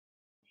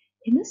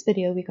In this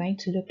video, we're going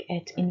to look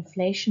at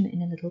inflation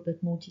in a little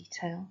bit more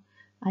detail.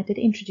 I did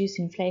introduce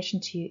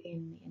inflation to you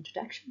in the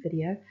introduction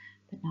video,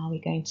 but now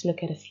we're going to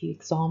look at a few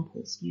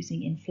examples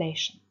using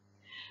inflation.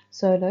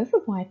 So a loaf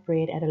of white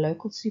bread at a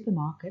local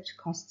supermarket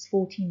costs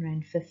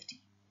 £14.50.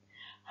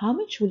 How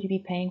much will you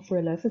be paying for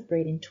a loaf of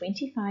bread in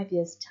 25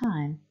 years'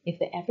 time if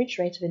the average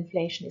rate of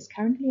inflation is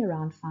currently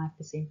around 5%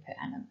 per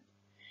annum?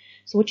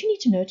 So what you need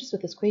to notice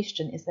with this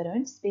question is they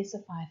don't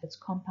specify if it's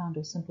compound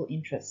or simple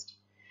interest.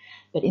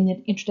 But in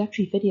the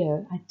introductory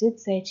video, I did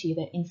say to you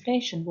that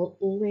inflation will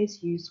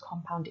always use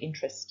compound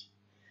interest.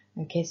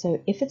 Okay, so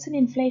if it's an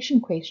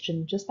inflation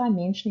question, just by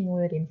mentioning the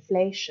word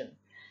inflation,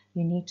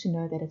 you need to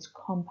know that it's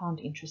compound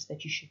interest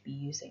that you should be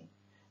using.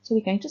 So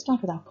we're going to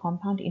start with our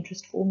compound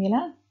interest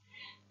formula.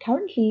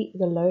 Currently,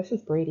 the loaf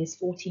of bread is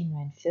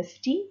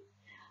 £14.50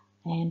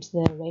 and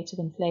the rate of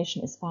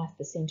inflation is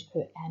 5%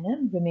 per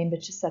annum. Remember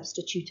to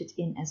substitute it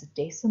in as a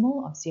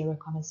decimal of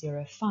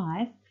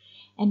 0.05.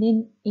 And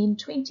then in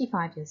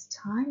 25 years'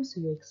 time,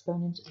 so your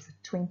exponent is a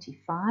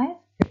 25,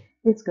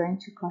 it's going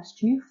to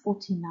cost you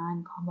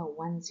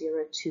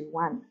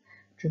 49,1021.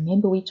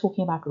 Remember, we're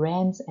talking about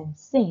rands and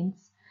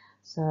cents,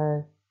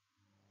 so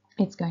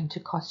it's going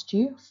to cost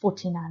you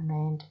 49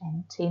 rand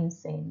and 10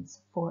 cents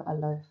for a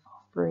loaf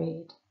of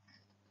bread.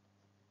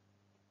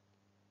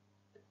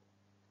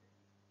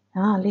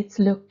 Now let's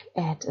look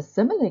at a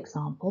similar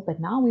example, but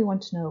now we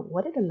want to know,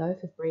 what did a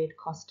loaf of bread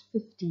cost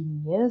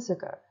 15 years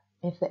ago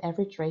if the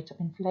average rate of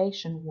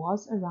inflation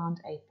was around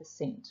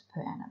 8%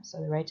 per annum? So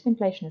the rate of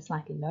inflation is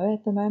slightly lower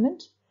at the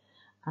moment,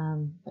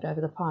 but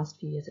over the past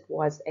few years it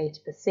was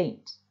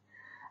 8%.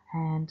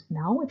 And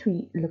now what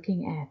we're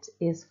looking at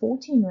is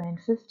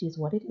 £14.50 is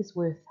what it is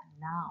worth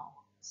now.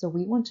 So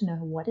we want to know,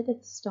 what did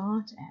it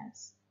start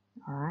as?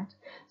 All right.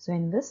 So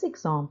in this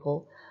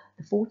example,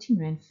 the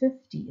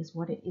 £14.50 is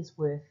what it is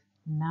worth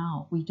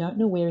now. We don't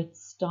know where it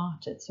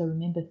started. So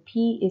remember,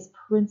 P is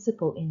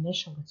principal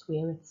initial. It's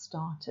where it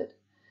started.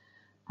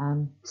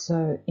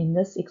 So in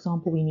this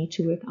example, we need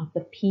to work out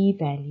the P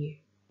value.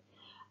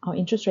 Our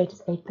interest rate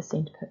is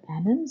 8% per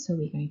annum. So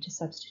we're going to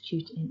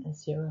substitute in a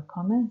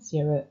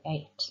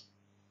 0.08.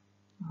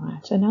 All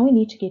right. So now we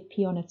need to get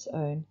P on its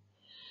own.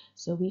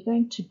 So we're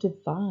going to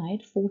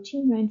divide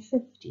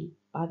 £14.50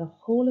 by the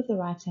whole of the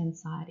right-hand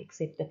side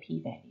except the P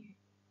value.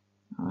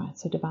 All right,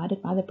 so divide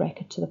it by the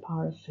bracket to the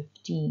power of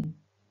 15.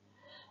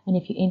 And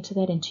if you enter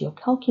that into your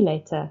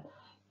calculator,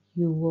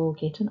 you will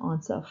get an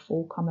answer of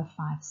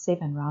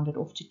 4,57 rounded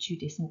off to 2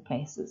 decimal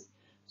places.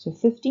 So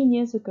 15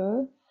 years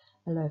ago,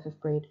 a loaf of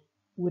bread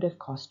would have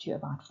cost you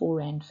about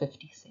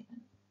 £4.57.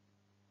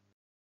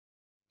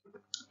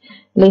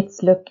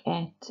 Let's look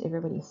at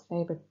everybody's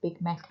favorite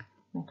Big Mac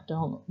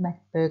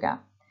burger.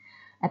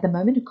 At the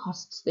moment, it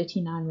costs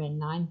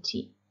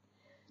 £39.90.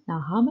 Now,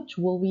 how much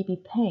will we be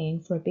paying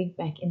for a Big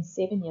Mac in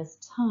 7 years'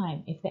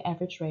 time if the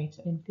average rate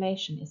of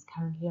inflation is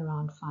currently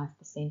around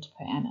 5%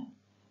 per annum?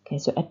 Okay,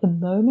 so at the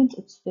moment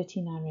it's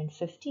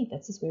 £39.50.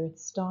 This is where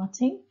it's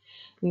starting.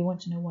 We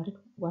want to know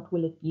what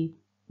will it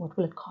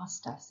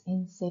cost us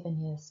in 7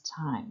 years'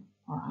 time.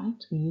 All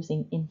right, we're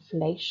using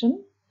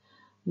inflation,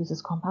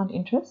 uses compound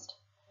interest.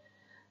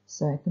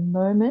 So at the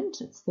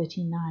moment it's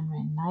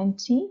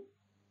 £39.90.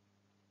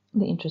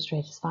 The interest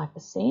rate is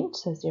 5%,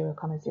 so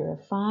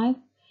 0.05.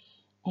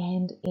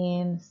 And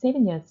in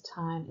 7 years'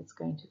 time, it's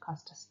going to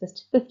cost us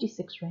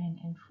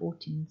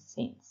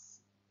 £56.14.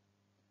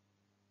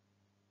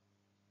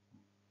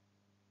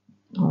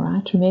 All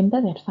right,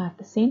 remember that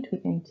 5% we're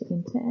going to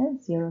enter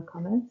as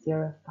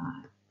 0.05.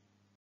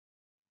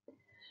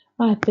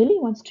 Right, Billy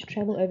wants to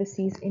travel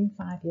overseas in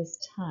 5 years'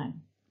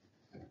 time.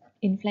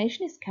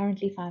 Inflation is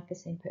currently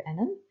 5% per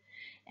annum,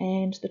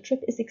 and the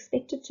trip is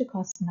expected to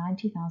cost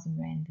 90,000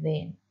 Rand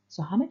then.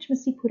 So how much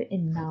must he put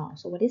in now?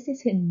 So what is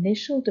his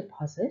initial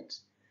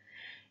deposit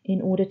in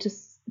order to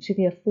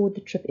afford the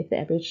trip if the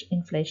average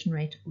inflation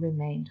rate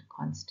remained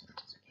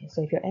constant? Okay,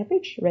 so if your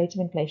average rate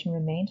of inflation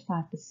remained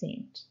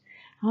 5%,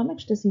 how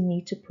much does he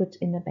need to put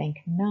in the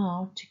bank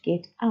now to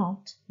get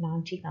out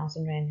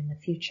 90,000 Rand in the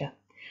future?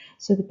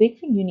 So the big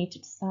thing you need to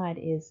decide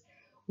is,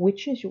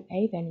 which is your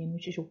A value and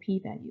which is your P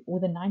value?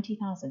 Or the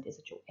 90,000, is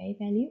it your A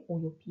value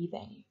or your P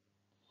value?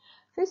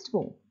 First of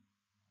all,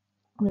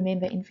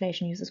 remember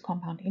inflation uses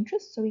compound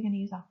interest, so we're going to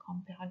use our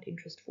compound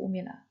interest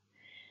formula.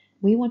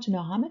 We want to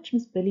know, how much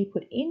must Billy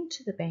put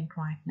into the bank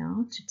right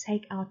now to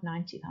take out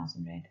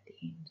 90,000 Rand at the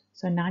end?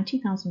 So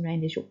 90,000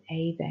 Rand is your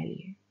A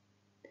value.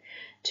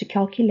 To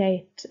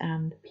calculate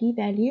the P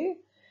value,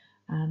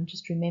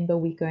 just remember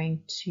we're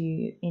going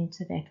to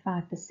enter that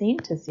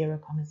 5% as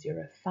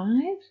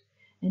 0.05.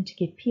 And to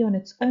get P on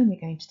its own, we're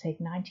going to take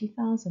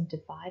 90,000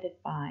 divided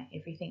by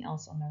everything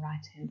else on the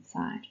right-hand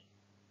side.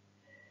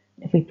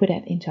 If we put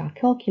that into our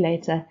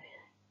calculator,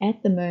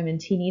 at the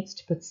moment, he needs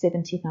to put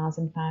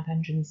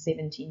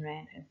 70,517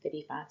 Rand and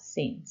 35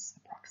 cents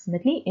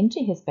approximately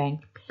into his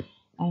bank.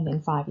 And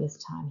in 5 years'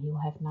 time, he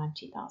will have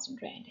 90,000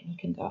 Rand and he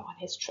can go on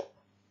his trip.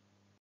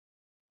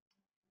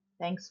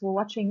 Thanks for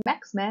watching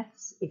Max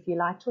Maths. If you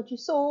liked what you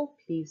saw,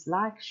 please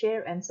like,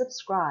 share, and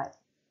subscribe.